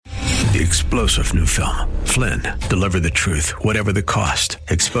the explosive new film, Flynn, Deliver the Truth, Whatever the Cost,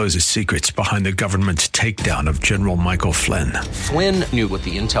 exposes secrets behind the government's takedown of General Michael Flynn. Flynn knew what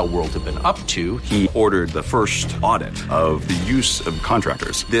the intel world had been up to. He ordered the first audit of the use of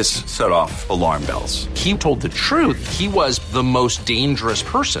contractors. This set off alarm bells. He told the truth. He was the most dangerous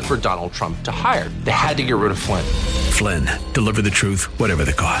person for Donald Trump to hire. They had to get rid of Flynn. Flynn, Deliver the Truth, Whatever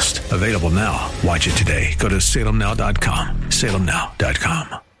the Cost. Available now. Watch it today. Go to salemnow.com.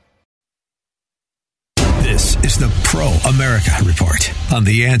 salemnow.com. This is the Pro America Report on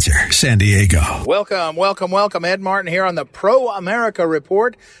The Answer San Diego. Welcome. Ed Martin here on the Pro America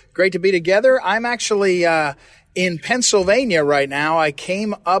Report. Great to be together. I'm actually in Pennsylvania right now. I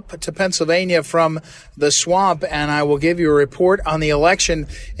came up to Pennsylvania from the swamp, and I will give you a report on the election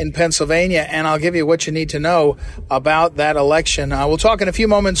in Pennsylvania, and I'll give you what you need to know about that election. We'll talk in a few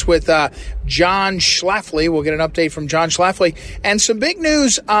moments with John Schlafly. We'll get an update from John Schlafly. And some big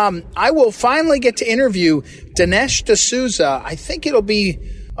news. I will finally get to interview Dinesh D'Souza. I think it'll be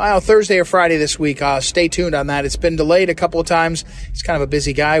Thursday or Friday this week. Stay tuned on that. It's been delayed a couple of times. He's kind of a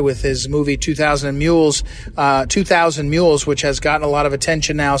busy guy with his movie 2000 Mules, which has gotten a lot of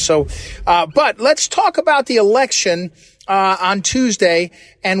attention now. So, but let's talk about the election on Tuesday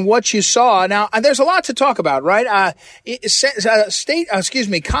and what you saw. Now, there's a lot to talk about, right?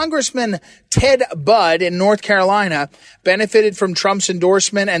 Congressman Ted Budd in North Carolina benefited from Trump's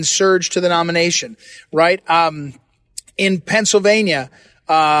endorsement and surged to the nomination, right? In Pennsylvania,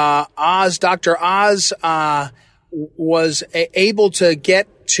 Dr. Oz was able to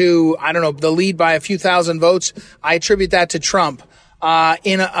get to, the lead by a few thousand votes. I attribute that to Trump.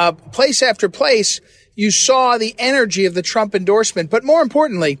 In a place after place, you saw the energy of the Trump endorsement. But more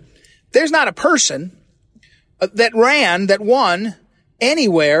importantly, there's not a person that won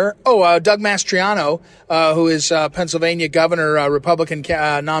anywhere. Doug Mastriano, who is Pennsylvania governor, Republican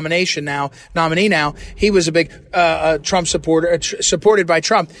nominee now. He was a big Trump supporter, supported by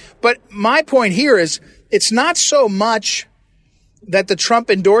Trump. But my point here is, it's not so much that the Trump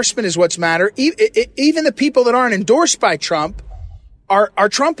endorsement is what's matter. Even the people that aren't endorsed by Trump are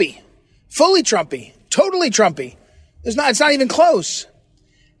Trumpy, fully Trumpy, totally Trumpy. It's not even close.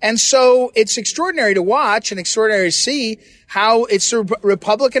 And so it's extraordinary to watch and extraordinary to see how it's the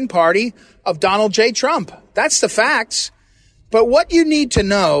Republican Party of Donald J. Trump. That's the facts. But what you need to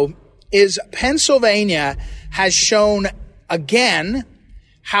know is Pennsylvania has shown again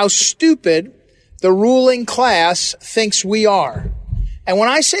how stupid the ruling class thinks we are. And when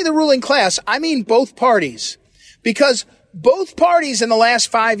I say the ruling class, I mean both parties. Because both parties in the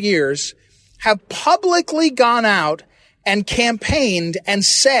last 5 years have publicly gone out and campaigned and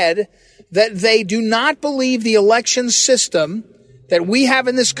said that they do not believe the election system that we have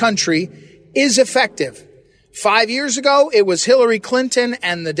in this country is effective. 5 years ago, it was Hillary Clinton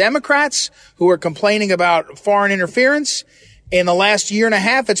and the Democrats who were complaining about foreign interference. In the last year and a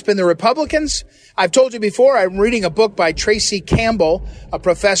half, it's been the Republicans. I've told you before, I'm reading a book by Tracy Campbell, a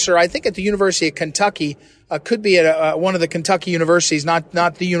professor, I think at the University of Kentucky. Could be at one of the Kentucky universities, not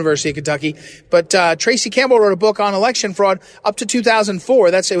the University of Kentucky. But Tracy Campbell wrote a book on election fraud up to 2004.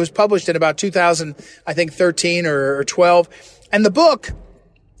 It was published in about 2013 or 12. And the book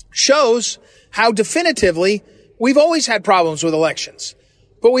shows how definitively we've always had problems with elections.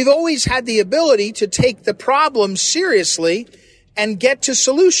 But we've always had the ability to take the problem seriously and get to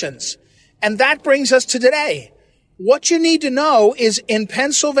solutions. And that brings us to today. What you need to know is in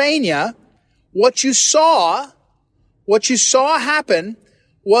Pennsylvania, what you saw happen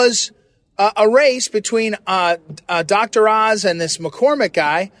was a race between Dr. Oz and this McCormick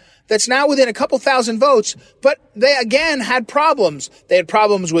guy that's now within a couple thousand votes, but they again had problems. They had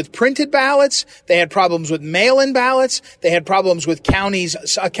problems with printed ballots. They had problems with mail-in ballots. They had problems with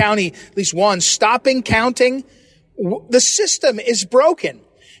a county, at least one, stopping counting. The system is broken.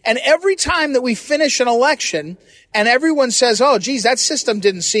 And every time that we finish an election and everyone says, oh, geez, that system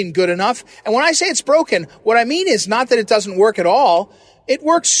didn't seem good enough. And when I say it's broken, what I mean is not that it doesn't work at all. It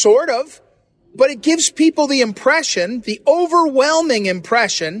works sort of, but it gives people the impression, the overwhelming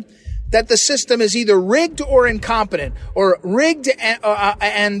impression, that the system is either rigged or incompetent, or rigged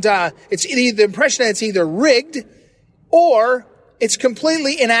and it's either the impression that it's either rigged or it's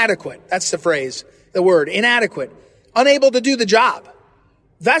completely inadequate. That's the phrase, the word, inadequate, unable to do the job.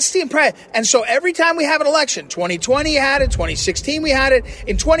 That's the impression. And so every time we have an election, 2020 you had it, 2016 we had it,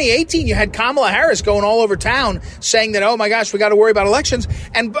 in 2018 you had Kamala Harris going all over town saying that, oh my gosh, we got to worry about elections.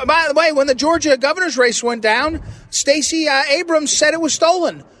 And by the way, when the Georgia governor's race went down, Stacey Abrams said it was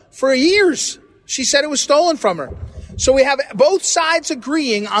stolen for years. She said it was stolen from her. So we have both sides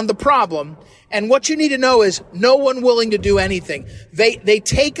agreeing on the problem. And what you need to know is no one willing to do anything. They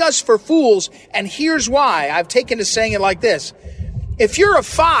take us for fools, and here's why. I've taken to saying it like this. If you're a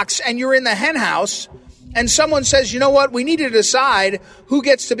fox and you're in the hen house, and someone says, you know what, we need to decide who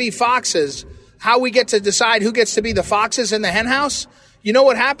gets to be foxes, how we get to decide who gets to be the foxes in the hen house, you know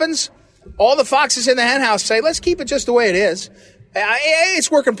what happens? All the foxes in the hen house say, let's keep it just the way it is.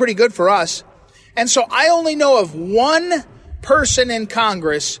 It's working pretty good for us. And so I only know of one person in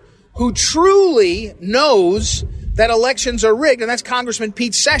Congress who truly knows that elections are rigged, and that's Congressman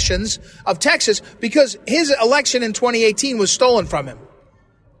Pete Sessions of Texas, because his election in 2018 was stolen from him.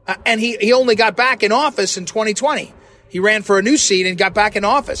 And he only got back in office in 2020. He ran for a new seat and got back in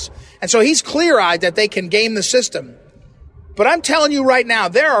office. And so he's clear-eyed that they can game the system. But I'm telling you right now,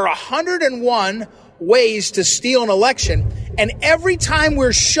 there are 101 ways to steal an election. And every time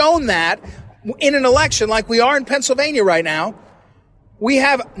we're shown that in an election, like we are in Pennsylvania right now, we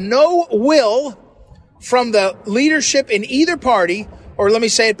have no will from the leadership in either party, or let me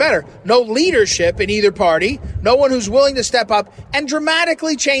say it better, no leadership in either party, no one who's willing to step up and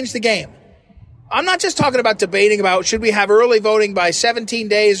dramatically change the game. I'm not just talking about debating about should we have early voting by 17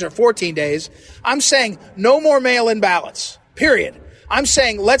 days or 14 days. I'm saying no more mail-in ballots, period. I'm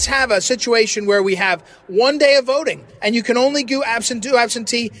saying let's have a situation where we have 1 day of voting, and you can only do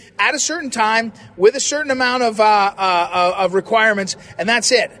absentee at a certain time with a certain amount of requirements, and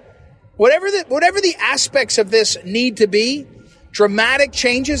that's it. Whatever the aspects of this need to be, dramatic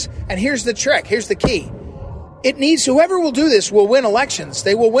changes, and here's the trick, here's the key. It needs, whoever will do this will win elections.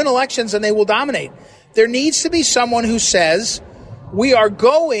 They will win elections and they will dominate. There needs to be someone who says, we are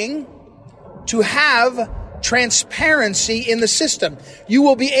going to have transparency in the system. You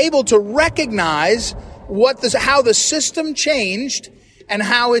will be able to recognize how the system changed and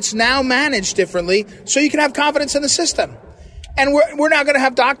how it's now managed differently, so you can have confidence in the system. And we're now going to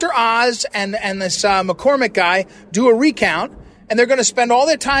have Dr. Oz and this McCormick guy do a recount, and they're going to spend all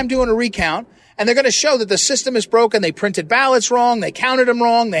their time doing a recount, and they're going to show that the system is broken. They printed ballots wrong. They counted them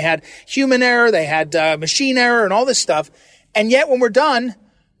wrong. They had human error. They had machine error and all this stuff. And yet when we're done,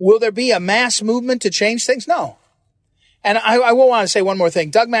 will there be a mass movement to change things? No. And I will want to say one more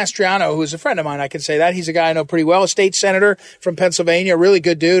thing. Doug Mastriano, who is a friend of mine, I can say that. He's a guy I know pretty well, a state senator from Pennsylvania, a really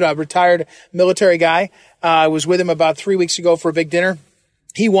good dude, a retired military guy. I was with him about 3 weeks ago for a big dinner.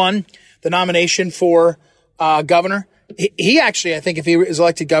 He won the nomination for governor. He actually, I think if he is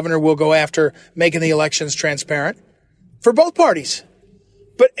elected governor, will go after making the elections transparent for both parties.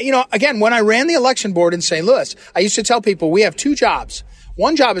 But, again, when I ran the election board in St. Louis, I used to tell people we have two jobs.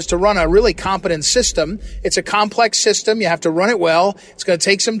 One job is to run a really competent system. It's a complex system. You have to run it well. It's going to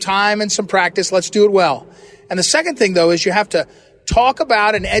take some time and some practice. Let's do it well. And the second thing, though, is you have to talk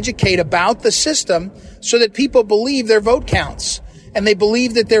about and educate about the system so that people believe their vote counts, and they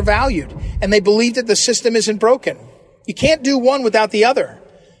believe that they're valued, and they believe that the system isn't broken. You can't do one without the other.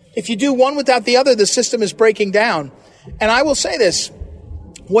 If you do one without the other, the system is breaking down. And I will say this.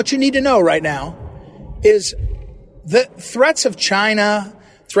 What you need to know right now is the threats of China,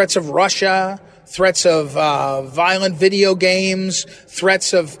 threats of Russia, threats of violent video games,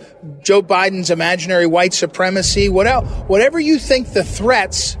 threats of Joe Biden's imaginary white supremacy, whatever you think the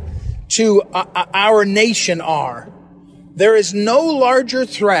threats to our nation are, there is no larger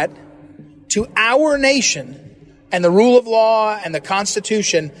threat to our nation and the rule of law and the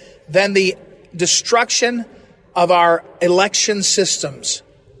Constitution than the destruction of our election systems.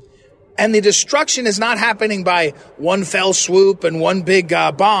 And the destruction is not happening by one fell swoop and one big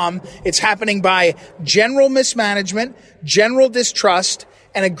bomb. It's happening by general mismanagement, general distrust,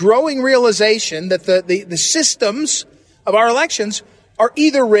 and a growing realization that the systems of our elections are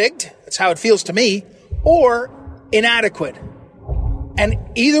either rigged, that's how it feels to me, or inadequate. And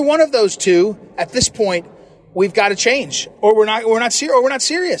either one of those two, at this point, we've got to change, or we're not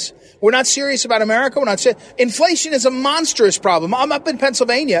serious. We're not serious about America. We're not serious. Inflation is a monstrous problem. I'm up in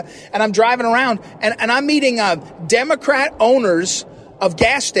Pennsylvania and I'm driving around and I'm meeting Democrat owners of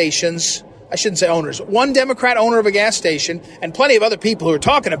gas stations. I shouldn't say owners. One Democrat owner of a gas station and plenty of other people who are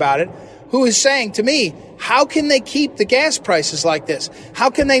talking about it, who is saying to me, how can they keep the gas prices like this? How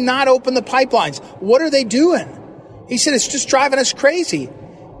can they not open the pipelines? What are they doing? He said, it's just driving us crazy.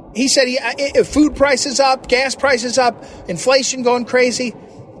 He said, food prices up, gas prices up, inflation going crazy.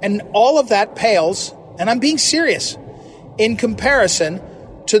 And all of that pales, and I'm being serious, in comparison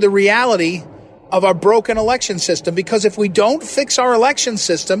to the reality of our broken election system. Because if we don't fix our election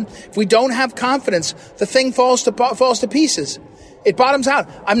system, if we don't have confidence, the thing falls to pieces. It bottoms out.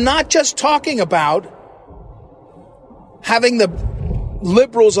 I'm not just talking about having the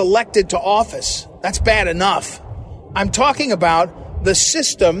liberals elected to office. That's bad enough. I'm talking about the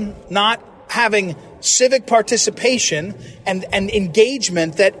system not having civic participation and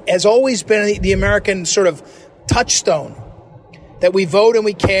engagement that has always been the American sort of touchstone, that we vote and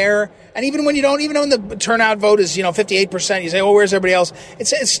we care. And even when you don't, even when the turnout vote is, 58%, you say, oh, where's everybody else?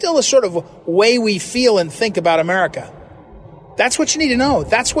 It's still a sort of way we feel and think about America. That's what you need to know.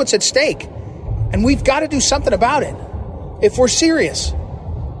 That's what's at stake. And we've got to do something about it if we're serious.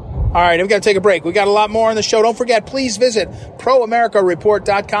 All right, we've got to take a break. We've got a lot more on the show. Don't forget, please visit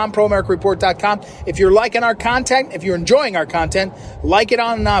proamericareport.com, proamericareport.com. If you're liking our content, if you're enjoying our content, like it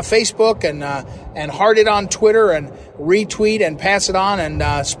on Facebook and heart it on Twitter and retweet and pass it on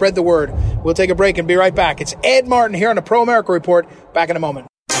and spread the word. We'll take a break and be right back. It's Ed Martin here on the Pro America Report. Back in a moment.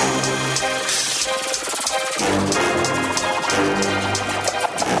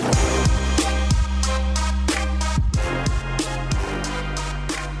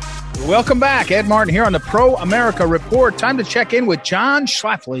 Welcome back. Ed Martin here on the Pro America Report. Time to check in with John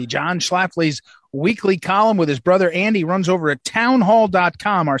Schlafly. John Schlafly's weekly column with his brother Andy runs over at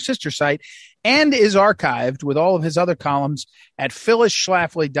townhall.com, our sister site, and is archived with all of his other columns at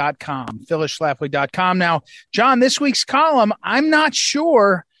phyllisschlafly.com, phyllisschlafly.com. Now, John, this week's column, I'm not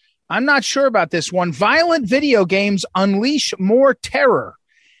sure about this one. Violent video games unleash more terror.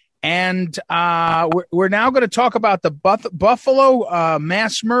 And we're now going to talk about the Buffalo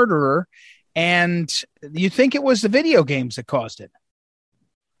mass murderer. And you think it was the video games that caused it?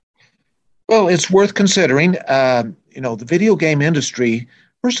 Well, it's worth considering. The video game industry,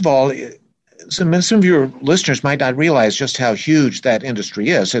 first of all, some of your listeners might not realize just how huge that industry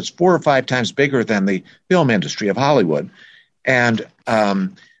is. It's 4 or 5 times bigger than the film industry of Hollywood. And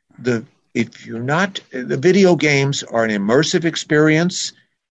the video games are an immersive experience.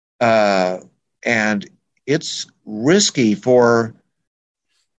 And it's risky for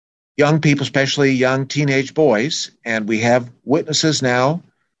young people, especially young teenage boys. And we have witnesses now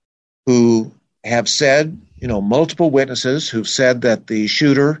who have said, multiple witnesses who've said that the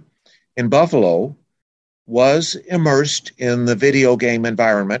shooter in Buffalo was immersed in the video game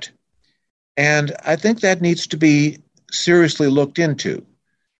environment. And I think that needs to be seriously looked into.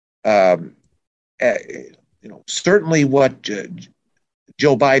 Certainly what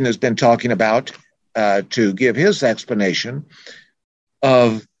Joe Biden has been talking about to give his explanation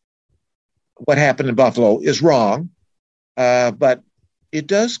of what happened in Buffalo is wrong, but it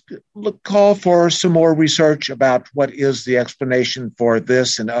does call for some more research about what is the explanation for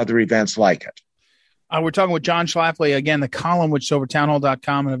this and other events like it. We're talking with John Schlafly, again, the column, which is over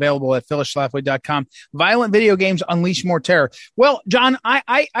townhall.com and available at phyllisschlafly.com. Violent video games unleash more terror. Well, John,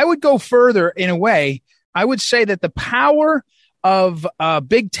 I would go further in a way. I would say that the power of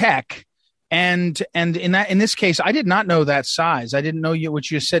big tech, and in this case, I did not know that size. I didn't know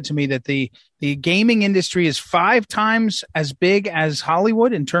what you said to me, that the gaming industry is 5 times as big as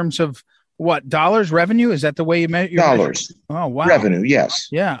Hollywood in terms of what, dollars revenue? Is that the way you measure dollars? Oh, wow, revenue, yes.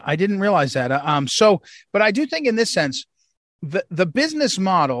 Yeah, I didn't realize that. But I do think in this sense, the business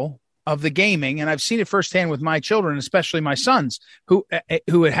model of the gaming, and I've seen it firsthand with my children, especially my sons, who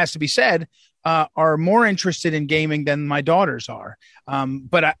it has to be said, are more interested in gaming than my daughters are.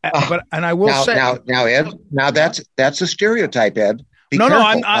 But I will say now, Ed. Now that's a stereotype, Ed.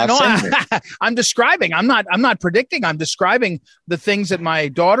 I'm describing. I'm not predicting. I'm describing the things that my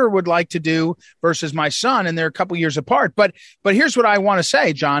daughter would like to do versus my son, and they're a couple years apart. But here's what I want to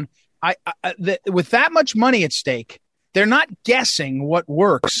say, John. With that much money at stake, they're not guessing what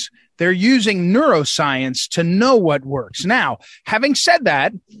works. They're using neuroscience to know what works. Now, having said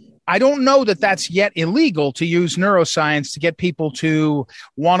that, I don't know that that's yet illegal to use neuroscience to get people to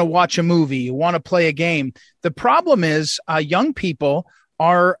want to watch a movie, want to play a game. The problem is young people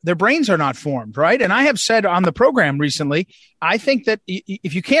their brains are not formed, right? And I have said on the program recently, I think that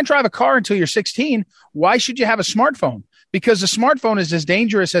if you can't drive a car until you're 16, why should you have a smartphone? Because a smartphone is as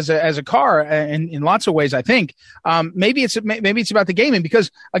dangerous as a car in lots of ways, I think. Maybe it's about the gaming,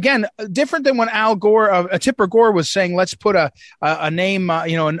 because, again, different than when Al Gore, Tipper Gore was saying, let's put a name,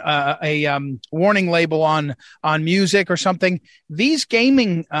 a warning label on music or something. These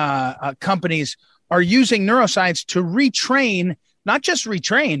gaming companies are using neuroscience to retrain, not just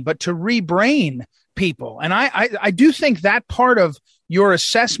retrain, but to rebrain people. And I do think that part of your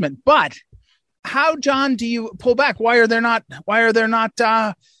assessment, but how, John, do you pull back? Why are there not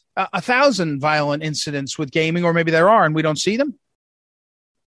 1,000 violent incidents with gaming, or maybe there are and we don't see them?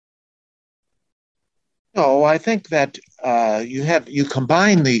 No, I think that you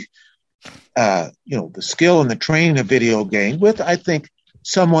combine the skill and the training of video game with, I think,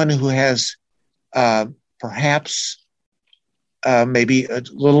 someone who has perhaps maybe a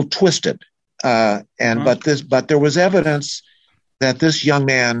little twisted, but there was evidence that this young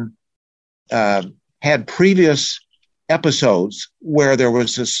man had previous episodes where there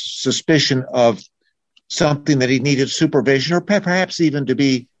was a suspicion of something that he needed supervision or perhaps even to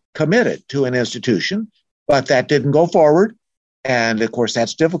be committed to an institution, but that didn't go forward. And of course,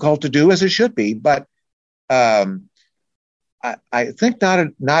 that's difficult to do, as it should be. But I think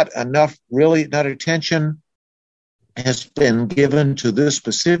not enough attention has been given to this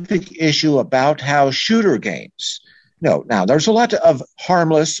specific issue about how shooter games. No, now there's a lot of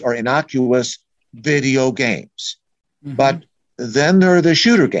harmless or innocuous video games, but then there are the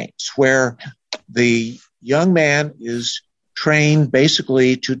shooter games where the young man is trained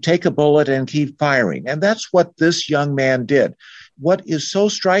basically to take a bullet and keep firing. And that's what this young man did. What is so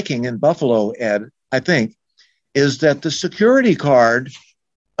striking in Buffalo, Ed, I think, is that the security guard,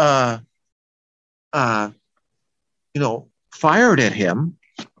 fired at him,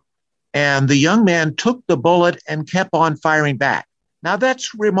 and the young man took the bullet and kept on firing back. Now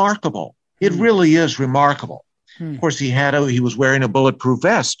that's remarkable. It really is remarkable. Of course, he was wearing a bulletproof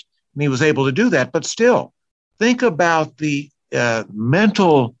vest, and he was able to do that. But still, think about the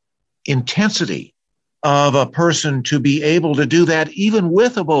mental intensity of a person to be able to do that, even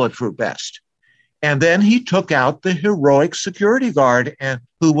with a bulletproof vest. And then he took out the heroic security guard, and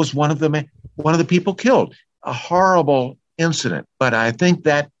who was one of the people killed. A horrible incident, but I think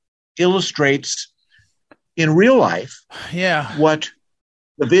that illustrates in real life, what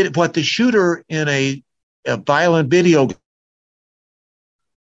the shooter in a violent video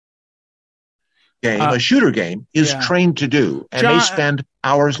game, a shooter game, is trained to do, and John, they spend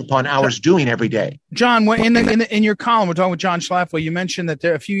hours upon hours doing every day. John, in your column, we're talking with John Schlafly. You mentioned that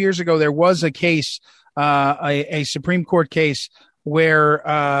a few years ago there was a case, a Supreme Court case,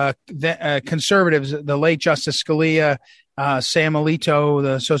 where the conservatives, the late Justice Scalia, Sam Alito,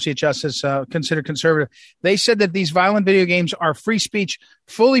 the Associate Justice, considered conservative, they said that these violent video games are free speech,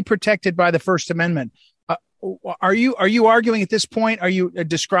 fully protected by the First Amendment. Are you arguing at this point? Are you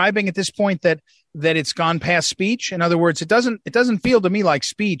describing at this point that it's gone past speech? In other words, it doesn't feel to me like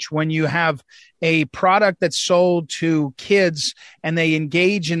speech when you have a product that's sold to kids and they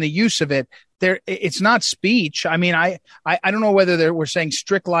engage in the use of it. It's not speech. I mean, I don't know whether we're saying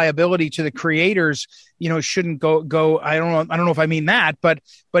strict liability to the creators, shouldn't go. I don't know if I mean that, but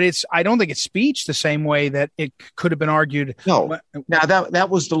I don't think it's speech the same way that it could have been argued. No. Now that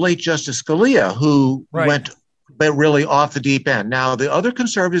was the late Justice Scalia who went really off the deep end. Now the other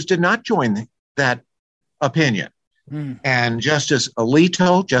conservatives did not join that opinion, and Justice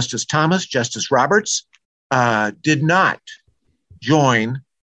Alito, Justice Thomas, Justice Roberts did not join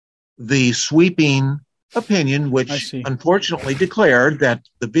the sweeping opinion, which unfortunately declared that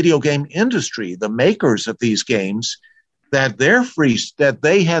the video game industry, the makers of these games, that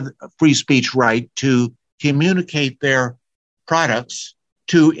they had a free speech right to communicate their products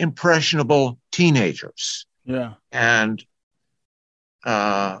to impressionable teenagers. Yeah. And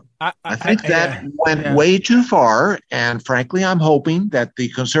I think that went way too far. And frankly, I'm hoping that the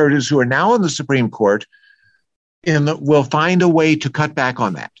conservatives who are now in the Supreme Court will find a way to cut back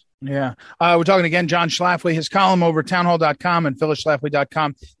on that. Yeah. We're talking again, John Schlafly, his column over at townhall.com and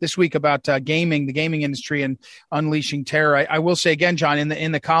phyllisschlafly.com this week about gaming, the gaming industry, and unleashing terror. I will say again, John,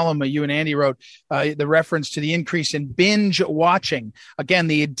 in the column you and Andy wrote, the reference to the increase in binge watching. Again,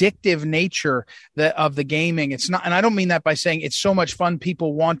 the addictive nature of the gaming. It's not, and I don't mean that by saying it's so much fun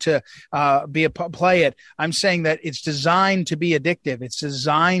people want to play it. I'm saying that it's designed to be addictive. It's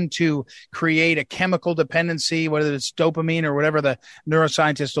designed to create a chemical dependency, whether it's dopamine or whatever the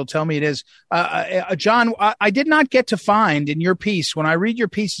neuroscientists will tell me it is. John, I did not get to find in your piece. When I read your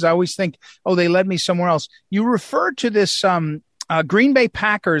pieces, I always think, oh, they led me somewhere else. You referred to this Green Bay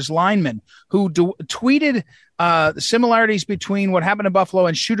Packers lineman who tweeted the similarities between what happened in Buffalo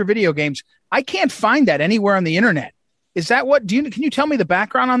and shooter video games. I can't find that anywhere on the internet. Is that what? Can you tell me the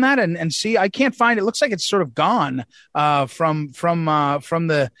background on that and see? I can't find it. It looks like it's sort of gone from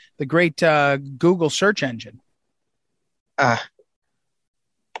the great Google search engine.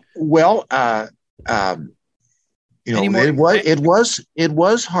 Well, it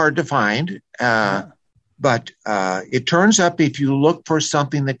was hard to find, but it turns up if you look for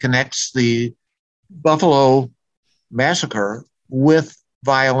something that connects the Buffalo massacre with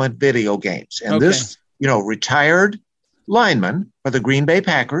violent video games. And this, retired lineman for the Green Bay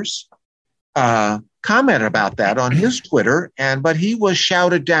Packers commented about that on his Twitter, but he was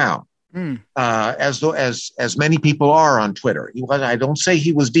shouted down. As many people are on Twitter. I don't say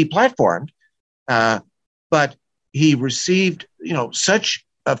he was deplatformed, but he received, such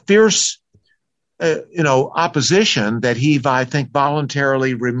a fierce, opposition that he, I think,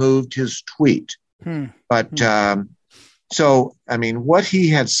 voluntarily removed his tweet. But So, I mean, what he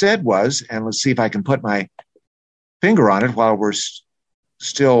had said was, and let's see if I can put my finger on it while we're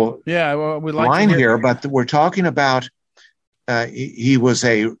still we'd like line here, but we're talking about he was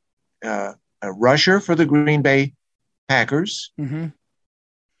a rusher for the Green Bay Packers. Mm-hmm.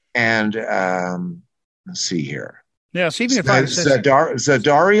 And let's see here. Yeah, see if you can find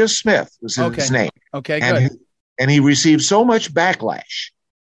Zadarius Smith was his name. Okay, good. And he received so much backlash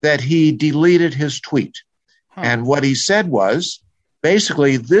that he deleted his tweet. Huh. And what he said was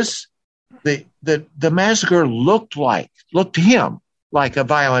basically the massacre looked to him like a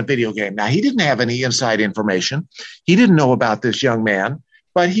violent video game. Now, he didn't have any inside information. He didn't know about this young man,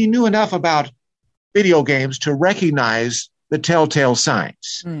 but he knew enough about video games to recognize the telltale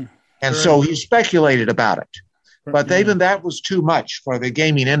signs. And so he speculated about it. But even that was too much for the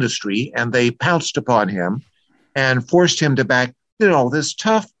gaming industry, and they pounced upon him and forced him to back, this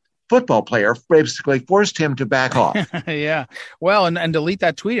tough football player basically forced him to back off. Yeah. Well, and delete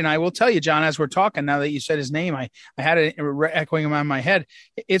that tweet. And I will tell you, John, as we're talking, now that you said his name, I had it echoing around my head.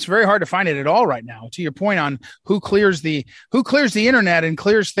 It's very hard to find it at all right now. To your point on who clears the internet and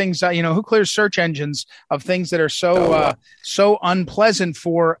clears things, who clears search engines of things that are so unpleasant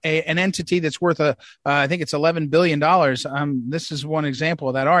for an entity that's worth I think it's $11 billion. This is one example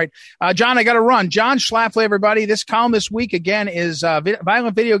of that. All right. John, I got to run. John Schlafly, everybody. This column this week again is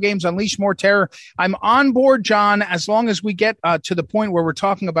violent video games unleash more terror. I'm on board, John, as long as we get to the point where we're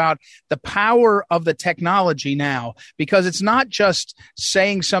talking about the power of the technology now, because it's not just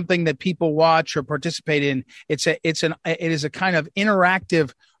saying something that people watch or participate in. It is a kind of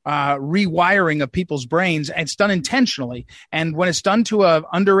interactive rewiring of people's brains, and it's done intentionally. And when it's done to an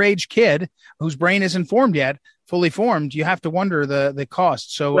underage kid whose brain isn't formed yet, fully formed, you have to wonder the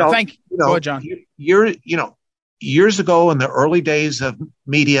cost. So thank you. Go ahead, John. Years ago, in the early days of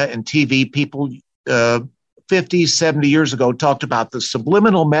media and TV, people 50, 70 years ago talked about the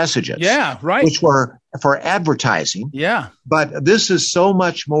subliminal messages. Yeah, right. Which were for advertising. Yeah. But this is so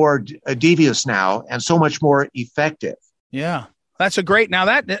much more devious now and so much more effective. Yeah. That's a great. Now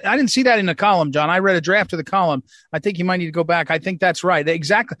that I didn't see that in the column, John. I read a draft of the column. I think you might need to go back. I think that's right.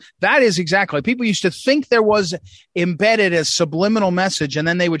 Exactly. That is exactly. People used to think there was embedded a subliminal message, and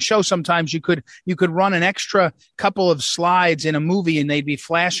then they would show. Sometimes you could run an extra couple of slides in a movie, and they'd be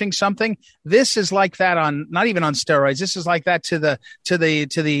flashing something. This is like that on not even on steroids. This is like that to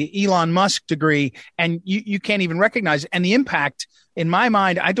the Elon Musk degree, and you can't even recognize it. And the impact, in my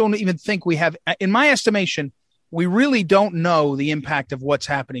mind, I don't even think we have. In my estimation, we really don't know the impact of what's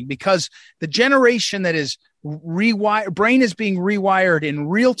happening, because the generation that is brain is being rewired in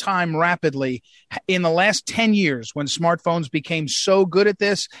real time rapidly in the last 10 years, when smartphones became so good at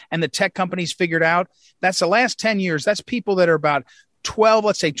this and the tech companies figured out. That's the last 10 years. That's people that are about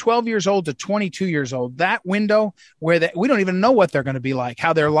 12 years old to 22 years old. That window where we don't even know what they're going to be like,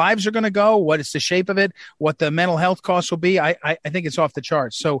 how their lives are going to go, what is the shape of it, what the mental health costs will be. I think it's off the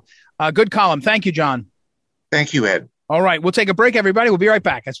charts. So good column. Thank you, John. Thank you, Ed. All right. We'll take a break, everybody. We'll be right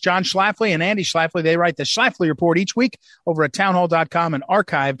back. That's John Schlafly and Andy Schlafly. They write the Schlafly Report each week over at townhall.com and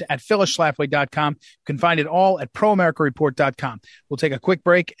archived at phyllisschlafly.com. You can find it all at proamericareport.com. We'll take a quick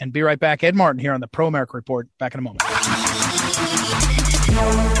break and be right back. Ed Martin here on the Pro America Report. Back in a moment.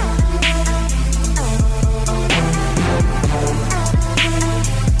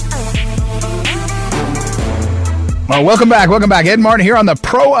 Well, welcome back. Ed Martin here on the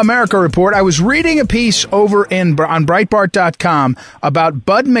Pro America Report. I was reading a piece over on Breitbart.com about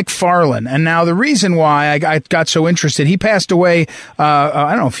Bud McFarlane. And now the reason why I got so interested, he passed away,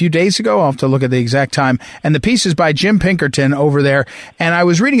 a few days ago. I'll have to look at the exact time. And the piece is by Jim Pinkerton over there. And I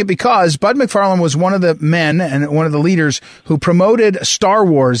was reading it because Bud McFarlane was one of the men and one of the leaders who promoted Star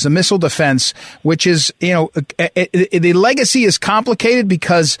Wars, the missile defense, which is, the legacy is complicated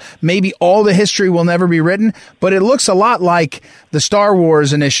because maybe all the history will never be written, but it looks a lot like the Star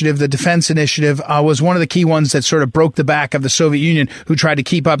Wars initiative. The defense initiative was one of the key ones that sort of broke the back of the Soviet Union, who tried to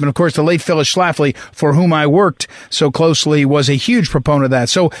keep up. And of course, the late Phyllis Schlafly, for whom I worked so closely, was a huge proponent of that.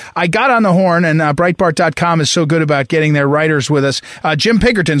 So I got on the horn, and Breitbart.com is so good about getting their writers with us. Jim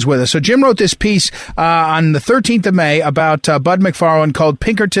Pinkerton's with us. So Jim wrote this piece on the 13th of May about Bud McFarlane called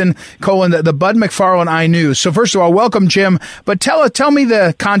Pinkerton, the Bud McFarlane I Knew. So first of all, welcome, Jim. But tell me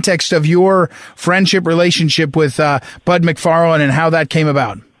the context of your friendship relationship with Bud McFarlane and how that came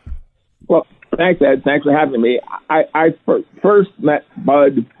about. Well, thanks, Ed. Thanks for having me. I first met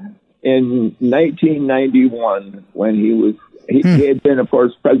Bud in 1991 when he had been, of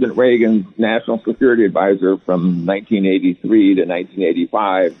course, President Reagan's national security advisor from 1983 to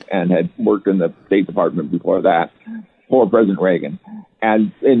 1985 and had worked in the State Department before that for President Reagan.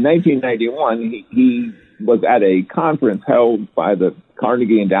 And in 1991, he was at a conference held by the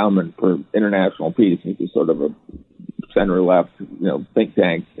Carnegie Endowment for International Peace, which is sort of a center-left, think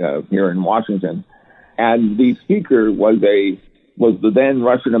tank here in Washington. And the speaker was the then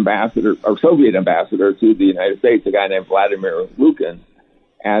Russian ambassador or Soviet ambassador to the United States, a guy named Vladimir Lukin.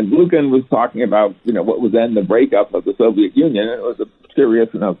 And Lukin was talking about, what was then the breakup of the Soviet Union. And it was a serious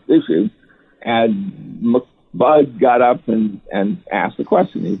enough issue. And Bud got up and asked a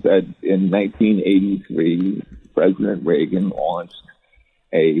question. He said, in 1983, President Reagan launched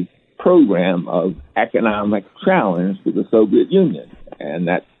a program of economic challenge to the Soviet Union. And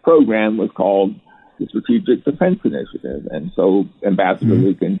that program was called the Strategic Defense Initiative. And so, Ambassador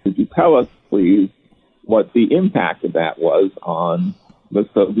Lukin, could you tell us, please, what the impact of that was on the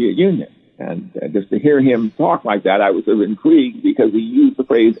Soviet Union? And just to hear him talk like that, I was sort of intrigued because he used the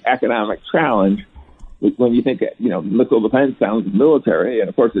phrase economic challenge, which when you think, missile defense sounds military, and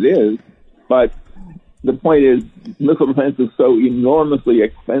of course it is, but the point is missile defense is so enormously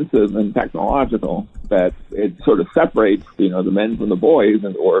expensive and technological that it sort of separates, the men from the boys,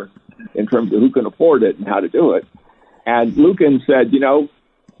 or in terms of who can afford it and how to do it. And Lukin said,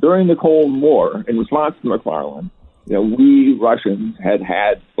 during the Cold War, in response to McFarlane, we Russians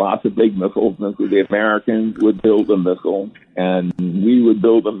had lots of big missiles, and so the Americans would build a missile, and we would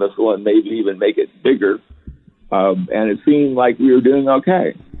build a missile and maybe even make it bigger. And it seemed like we were doing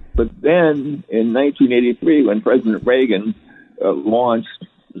okay. But then in 1983, when President Reagan launched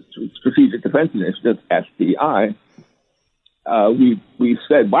the Strategic Defense Initiative, SDI, we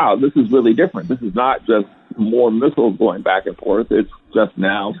said, wow, this is really different. This is not just more missiles going back and forth. It's just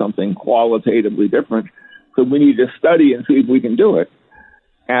now something qualitatively different. So we need to study and see if we can do it.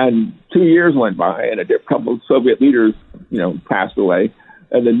 And 2 years went by, and a couple of Soviet leaders, passed away.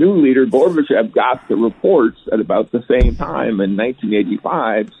 And the new leader, Gorbachev, got the reports at about the same time in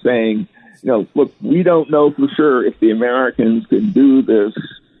 1985 saying, look, we don't know for sure if the Americans can do this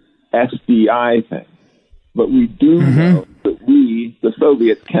SDI thing, but we do know that we, the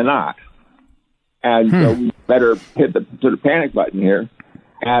Soviets, cannot. And so we better hit the sort of panic button here.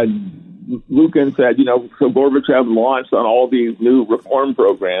 And Lukin said, so Gorbachev launched on all these new reform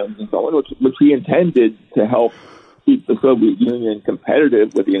programs and so on, which he intended to help keep the Soviet Union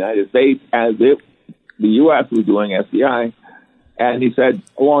competitive with the United States as if the U.S. was doing SDI. And he said,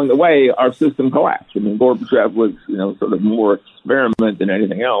 along the way, our system collapsed. I mean, Gorbachev was, sort of more experiment than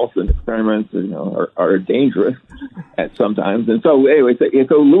anything else, and experiments, are dangerous at sometimes. And so, anyway,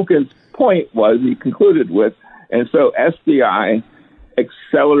 so Lukin's point was, he concluded with, and so SDI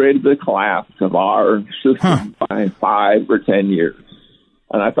accelerated the collapse of our system by 5 or 10 years.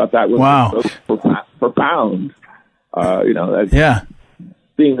 And I thought that was so profound.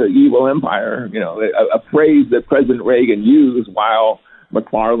 Being the evil empire, a phrase that President Reagan used while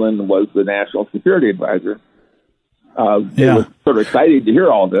McFarlane was the national security advisor. It was sort of exciting to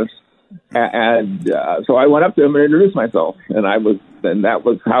hear all this. And so I went up to him and introduced myself, and that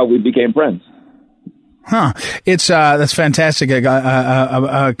was how we became friends. It's, that's fantastic. First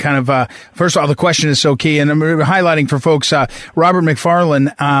of all, the question is so key. And I'm highlighting for folks, Robert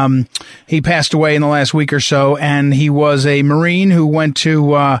McFarlane, he passed away in the last week or so, and he was a Marine who went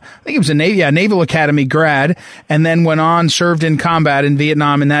to, I think it was a Naval Academy grad, and then went on, served in combat in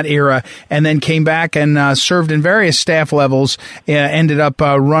Vietnam in that era, and then came back and, served in various staff levels, ended up,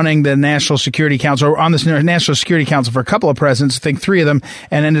 running the National Security Council, or on the National Security Council for a couple of presidents, I think 3 of them,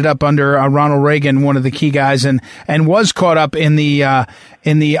 and ended up under, Ronald Reagan, one of the key guys, and was caught up in the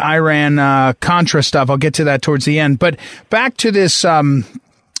Iran Contra stuff. I'll get to that towards the end. But back to that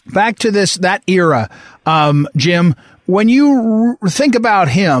era, Jim, when you think about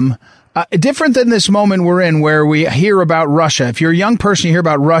him, different than this moment we're in where we hear about Russia. If you're a young person, you hear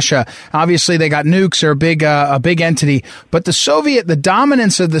about Russia. Obviously, they got nukes. They're a big entity. But the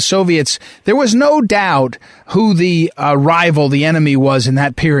dominance of the Soviets, there was no doubt who the rival, the enemy was in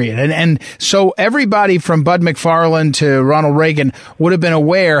that period. And so everybody from Bud McFarlane to Ronald Reagan would have been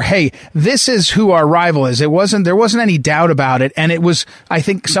aware, hey, this is who our rival is. There wasn't any doubt about it. And it was, I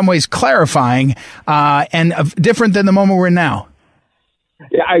think, some ways clarifying, and different than the moment we're in now.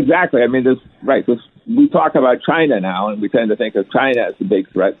 Yeah, exactly. I mean, we talk about China now, and we tend to think of China as the big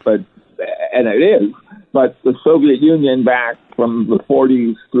threat, and it is. But the Soviet Union back from the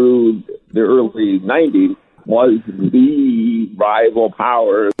 40s through the early 90s was the rival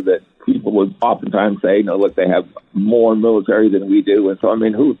power that people would oftentimes say, look, they have more military than we do. And so, I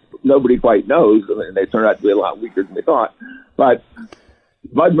mean, nobody quite knows. I mean, they turned out to be a lot weaker than they thought. But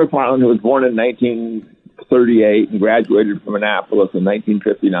Bud McFarlane, who was born in 1938 and graduated from Annapolis in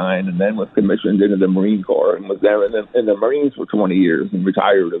 1959, and then was commissioned into the Marine Corps and was there in the Marines for 20 years and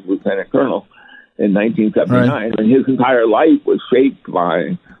retired as lieutenant colonel. in 1979, right. and his entire life was shaped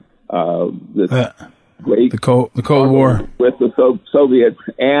by this great the Cold War with the Soviets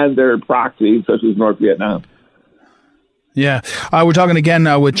and their proxies, such as North Vietnam. Yeah. We're talking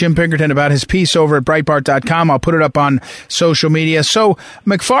again with Jim Pinkerton about his piece over at Breitbart.com. I'll put it up on social media. So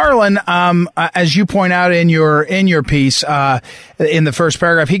McFarlane, as you point out in your piece, in the first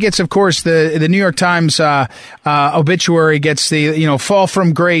paragraph, he gets, of course, the New York Times obituary gets the, fall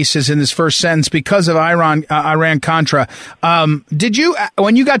from grace is in his first sentence because of Iran-Contra. Did you,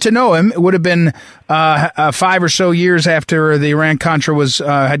 when you got to know him, it would have been 5 or so years after the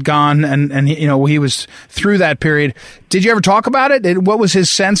Iran-Contra had gone and he was through that period. Did you ever talk about it? What was his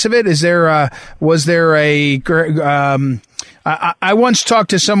sense of it? Was there I once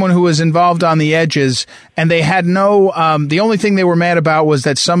talked to someone who was involved on the edges, and they had the only thing they were mad about was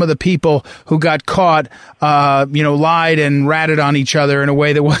that some of the people who got caught, lied and ratted on each other in a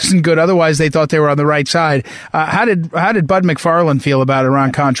way that wasn't good. Otherwise, they thought they were on the right side. How did Bud McFarlane feel about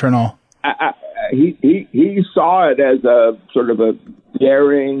Iran-Contra and all? He saw it as a sort of a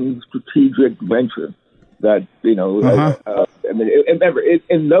daring strategic venture. That remember,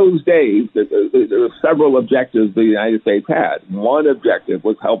 in those days, there were several objectives the United States had. One objective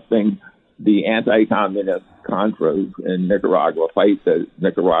was helping the anti-communist Contras in Nicaragua fight the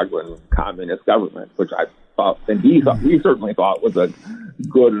Nicaraguan communist government, which I thought, and he certainly thought was a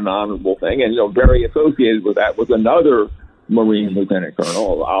good and honorable thing. And very associated with that was another Marine Lieutenant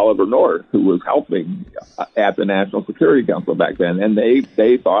Colonel, Oliver North, who was helping at the National Security Council back then. And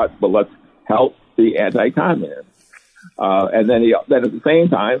they thought, well, let's help the anti-communists. And then at the same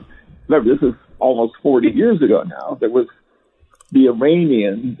time, remember, this is almost 40 years ago now, there was the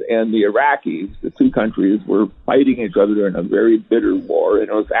Iranians and the Iraqis, the two countries, were fighting each other in a very bitter war. And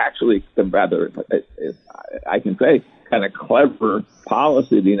it was actually rather, I can say, kind of clever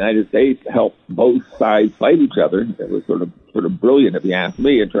policy of the United States to help both sides fight each other. It was sort of brilliant, if you ask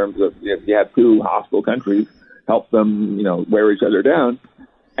me, in terms of if you have two hostile countries, help them, wear each other down.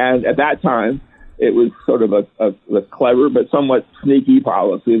 And at that time, it was sort of a clever but somewhat sneaky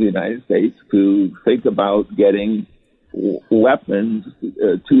policy of the United States to think about getting weapons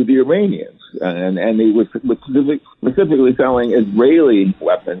to the Iranians. And they were specifically selling Israeli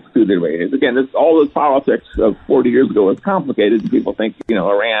weapons to the Iranians. Again, all this politics of 40 years ago was complicated. People think,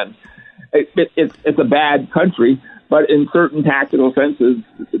 Iran, it's a bad country, but in certain tactical senses,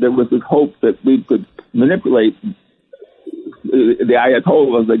 there was this hope that we could manipulate the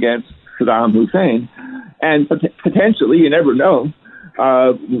Ayatollahs against Saddam Hussein, and potentially, you never know,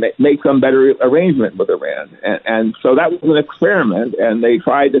 make some better arrangement with Iran. And so that was an experiment, and they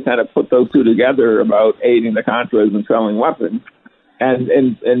tried to kind of put those two together about aiding the Contras and selling weapons. And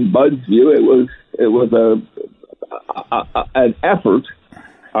in Bud's view, it was an effort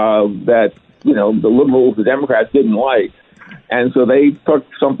that the liberals, the Democrats didn't like, and so they took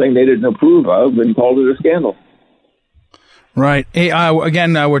something they didn't approve of and called it a scandal. Right. Hey,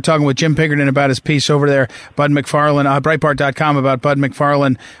 again, we're talking with Jim Pinkerton about his piece over there, Bud McFarlane, Breitbart.com about Bud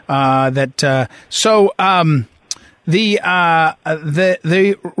McFarlane. When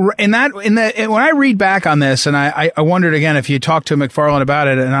I read back on this, and I wondered again if you talked to McFarlane about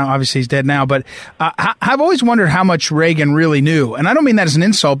it, and obviously he's dead now, but I've always wondered how much Reagan really knew. And I don't mean that as an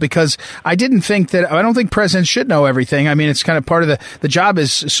insult, because I don't think presidents should know everything. I mean, it's kind of part of the job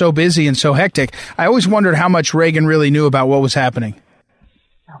is so busy and so hectic. I always wondered how much Reagan really knew about what was happening.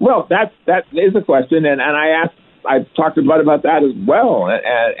 Well, that is a question, and I talked about that as well,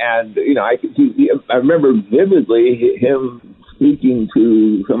 and I remember vividly him speaking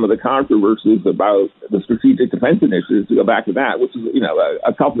to some of the controversies about the strategic defense initiatives. To go back to that, which is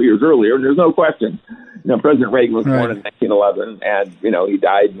a couple of years earlier, and there's no question. President Reagan was born in 1911, and he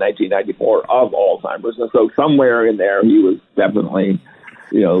died in 1994 of Alzheimer's, and so somewhere in there he was definitely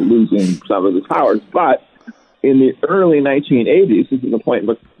losing some of his powers. But in the early 1980s, this is a point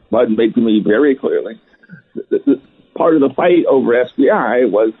Bud made to me very clearly. Part of the fight over SBI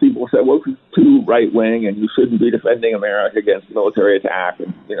was people said, well, this is too right-wing and you shouldn't be defending America against military attack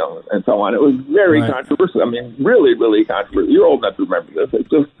and so on. It was very controversial. I mean, really, really controversial. You're old enough to remember this. It's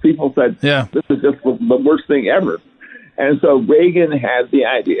just people said, This is just the worst thing ever. And so Reagan had the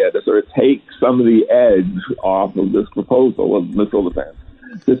idea to sort of take some of the edge off of this proposal of missile defense,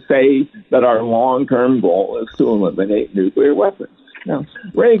 to say that our long-term goal is to eliminate nuclear weapons. Now,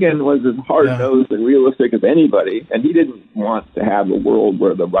 Reagan was as hard-nosed and realistic as anybody, and he didn't want to have a world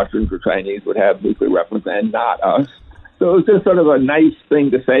where the Russians or Chinese would have nuclear weapons and not us. So it was just sort of a nice thing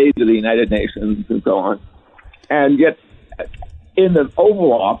to say to the United Nations and so on. And yet, in the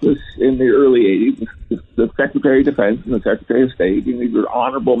Oval Office in the early 80s, the Secretary of Defense and the Secretary of State, and these were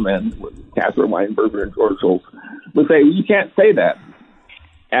honorable men, Catherine Weinberger and George Shultz, would say, well, you can't say that.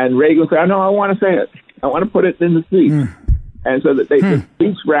 And Reagan would say, no, I want to say it. I want to put it in the speech. And so that the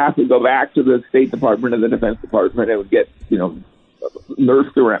speech draft would go back to the State Department and the Defense Department, and it would get,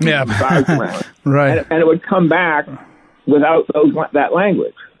 nursed around, massaged around. Right. And it would come back without that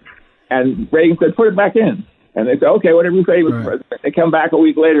language. And Reagan said, put it back in. And they said, okay, whatever you say, Mr. President. They come back a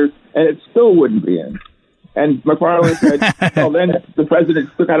week later, and it still wouldn't be in. And McFarlane said, well, then the president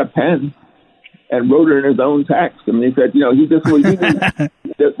took out a pen and wrote it in his own text. And he said, he just was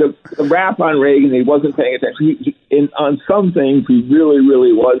the rap on Reagan, he wasn't paying attention. On some things, he really,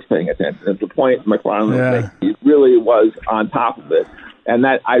 really was paying attention. At the point McFarlane was making, he really was on top of it. And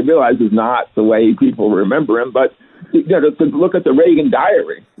that, I realize, is not the way people remember him, but to look at the Reagan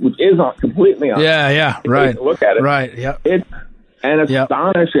diary, which is completely on. Right. Look at it. Right. Yep. It's an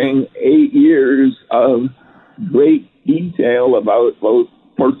astonishing 8 years of great detail about both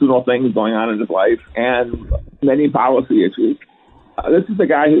personal things going on in his life and many policy issues. This is the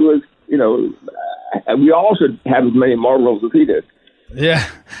guy who was, we all should have as many morals as he did.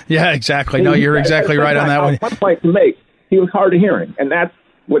 Yeah, exactly. No, you're exactly right on that one. One point to make, he was hard of hearing, and that's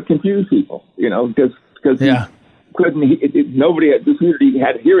what confused people, because nobody had disputed he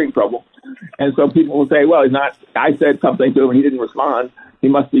had hearing trouble. And so people will say, well, he's not, I said something to him, he didn't respond, he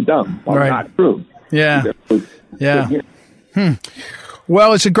must be dumb. Well, not true. Yeah.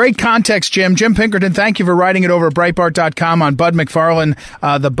 Well, it's a great context, Jim. Jim Pinkerton, thank you for writing it over at Breitbart.com on Bud McFarlane,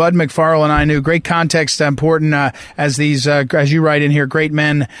 the Bud McFarlane I knew. Great context, important as these, as you write in here, great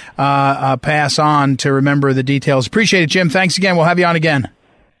men pass on to remember the details. Appreciate it, Jim. Thanks again. We'll have you on again.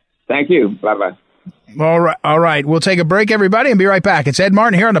 Thank you. Bye-bye. All right. We'll take a break, everybody, and be right back. It's Ed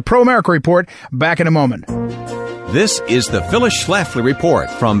Martin here on the Pro America Report. Back in a moment. This is the Phyllis Schlafly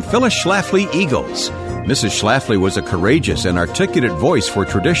Report from Phyllis Schlafly Eagles. Mrs. Schlafly was a courageous and articulate voice for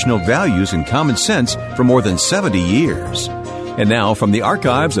traditional values and common sense for more than 70 years. And now, from the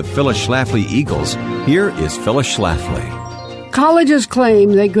archives of Phyllis Schlafly Eagles, here is Phyllis Schlafly. Colleges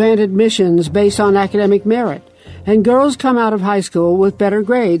claim they grant admissions based on academic merit, and girls come out of high school with better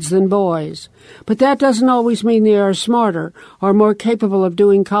grades than boys. But that doesn't always mean they are smarter or more capable of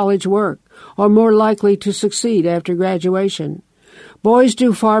doing college work or more likely to succeed after graduation. Boys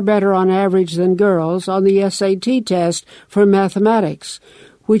do far better on average than girls on the SAT test for mathematics,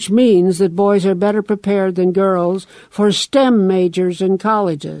 which means that boys are better prepared than girls for STEM majors in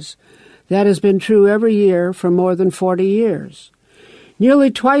colleges. That has been true every year for more than 40 years.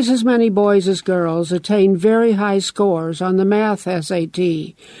 Nearly twice as many boys as girls attain very high scores on the math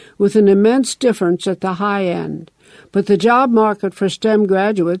SAT, with an immense difference at the high end. But the job market for STEM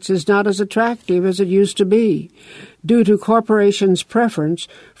graduates is not as attractive as it used to be, due to corporations' preference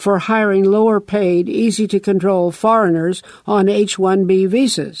for hiring lower-paid, easy-to-control foreigners on H-1B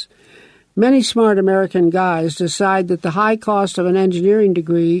visas. Many smart American guys decide that the high cost of an engineering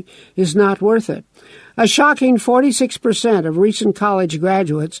degree is not worth it. A shocking 46% of recent college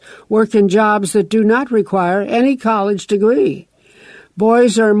graduates work in jobs that do not require any college degree.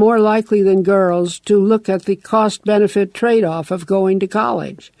 Boys are more likely than girls to look at the cost-benefit trade-off of going to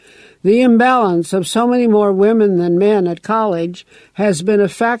college. The imbalance of so many more women than men at college has been a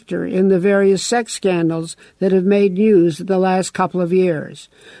factor in the various sex scandals that have made news in the last couple of years.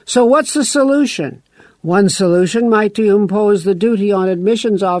 So what's the solution? One solution might be to impose the duty on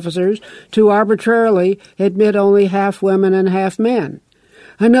admissions officers to arbitrarily admit only half women and half men.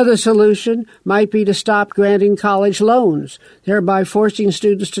 Another solution might be to stop granting college loans, thereby forcing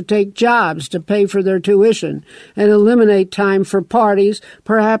students to take jobs to pay for their tuition and eliminate time for parties,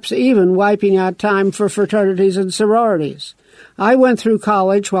 perhaps even wiping out time for fraternities and sororities. I went through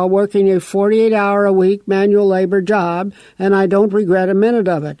college while working a 48-hour-a-week manual labor job, and I don't regret a minute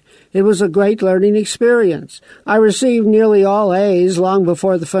of it. It was a great learning experience. I received nearly all A's long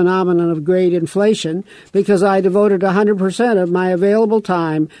before the phenomenon of grade inflation because I devoted 100% of my available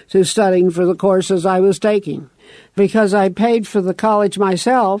time to studying for the courses I was taking. Because I paid for the college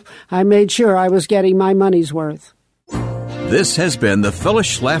myself, I made sure I was getting my money's worth. This has been the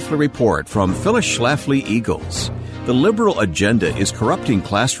Phyllis Schlafly Report from Phyllis Schlafly Eagles. The liberal agenda is corrupting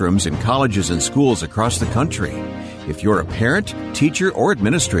classrooms in colleges and schools across the country. If you're a parent, teacher, or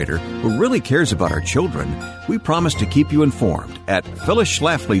administrator who really cares about our children, we promise to keep you informed at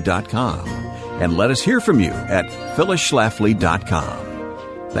phyllisschlafly.com. And let us hear from you at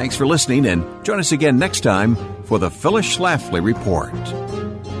phyllisschlafly.com. Thanks for listening, and join us again next time for the Phyllis Schlafly Report.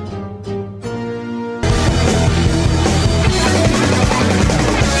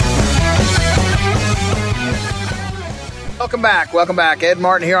 Welcome back. Welcome back. Ed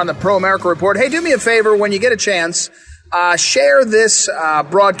Martin here on the Pro America Report. Hey, do me a favor when you get a chance. Share this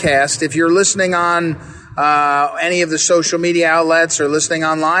broadcast if you're listening on any of the social media outlets or listening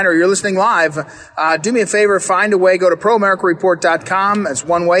online or you're listening live. Do me a favor, find a way, go to proamericareport.com. That's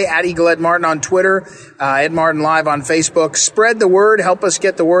one way, at Eagle Ed Martin on Twitter, Ed Martin Live on Facebook. Spread the word, help us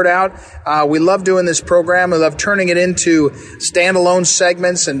get the word out. We love doing this program. We love turning it into standalone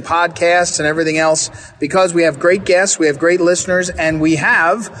segments and podcasts and everything else because we have great guests, we have great listeners, and we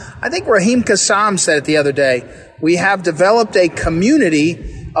have, I think Raheem Kassam said it the other day, we have developed a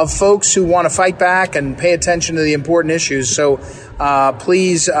community of folks who want to fight back and pay attention to the important issues. So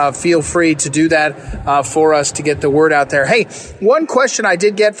please feel free to do that for us to get the word out there. Hey, one question I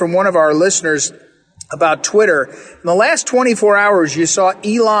did get from one of our listeners about Twitter. In the last 24 hours, you saw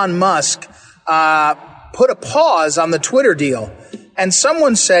Elon Musk put a pause on the Twitter deal. And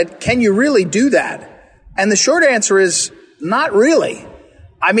someone said, can you really do that? And the short answer is not really.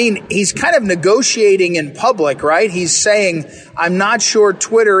 I mean, he's kind of negotiating in public, right? He's saying, I'm not sure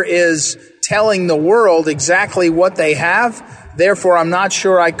Twitter is telling the world exactly what they have. Therefore, I'm not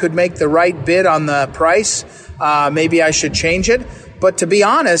sure I could make the right bid on the price. Maybe I should change it. But to be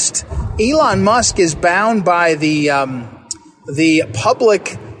honest, Elon Musk is bound by the public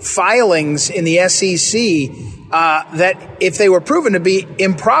filings in the SEC that if they were proven to be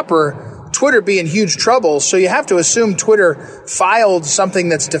improper, Twitter be in huge trouble. So you have to assume Twitter filed something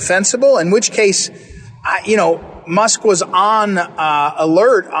that's defensible, in which case, Musk was on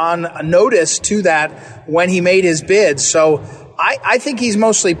alert, on notice to that when he made his bid. So I think he's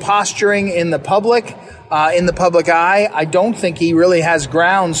mostly posturing in the public eye. I don't think he really has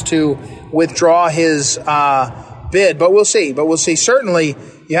grounds to withdraw his bid, but we'll see. Certainly,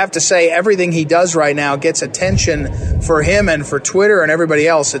 you have to say everything he does right now gets attention for him and for Twitter and everybody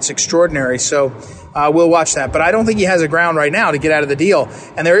else. It's extraordinary. So we'll watch that. But I don't think he has a ground right now to get out of the deal.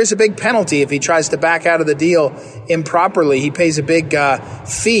 And there is a big penalty if he tries to back out of the deal improperly. He pays a big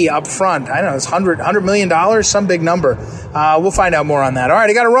fee up front. I don't know, it's $100 million, some big number. We'll find out more on that. All right,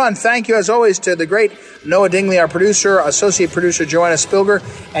 I got to run. Thank you, as always, to the great Noah Dingley, our producer, associate producer Joanna Spilger,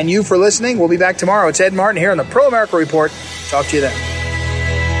 and you for listening. We'll be back tomorrow. It's Ed Martin here on the Pro America Report. Talk to you then.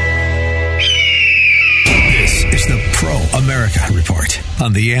 This is the Pro America Report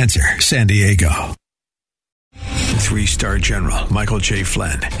on The Answer San Diego. 3-star General Michael J.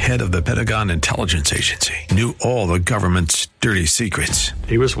 Flynn, head of the Pentagon Intelligence Agency, knew all the government's dirty secrets.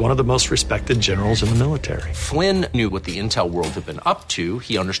 He was one of the most respected generals in the military. Flynn knew what the intel world had been up to.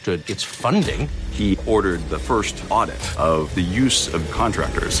 He understood its funding. He ordered the first audit of the use of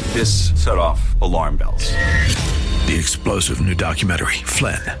contractors. This set off alarm bells. The explosive new documentary,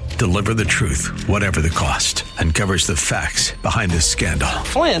 Flynn, Deliver the Truth, Whatever the Cost, uncovers the facts behind this scandal.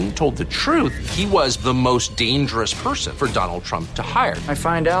 Flynn told the truth. He was the most dangerous person for Donald Trump to hire. I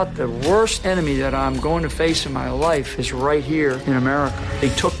find out the worst enemy that I'm going to face in my life is right here in America. They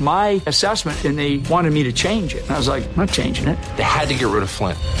took my assessment and they wanted me to change it. And I was like, I'm not changing it. They had to get rid of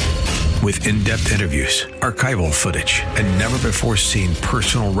Flynn. With in-depth interviews, archival footage, and never-before-seen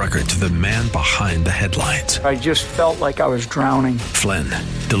personal records of the man behind the headlines. I just felt like I was drowning. Flynn,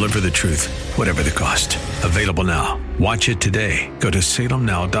 Deliver the Truth, Whatever the Cost. Available now. Watch it today. Go to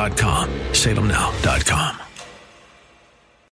salemnow.com. salemnow.com.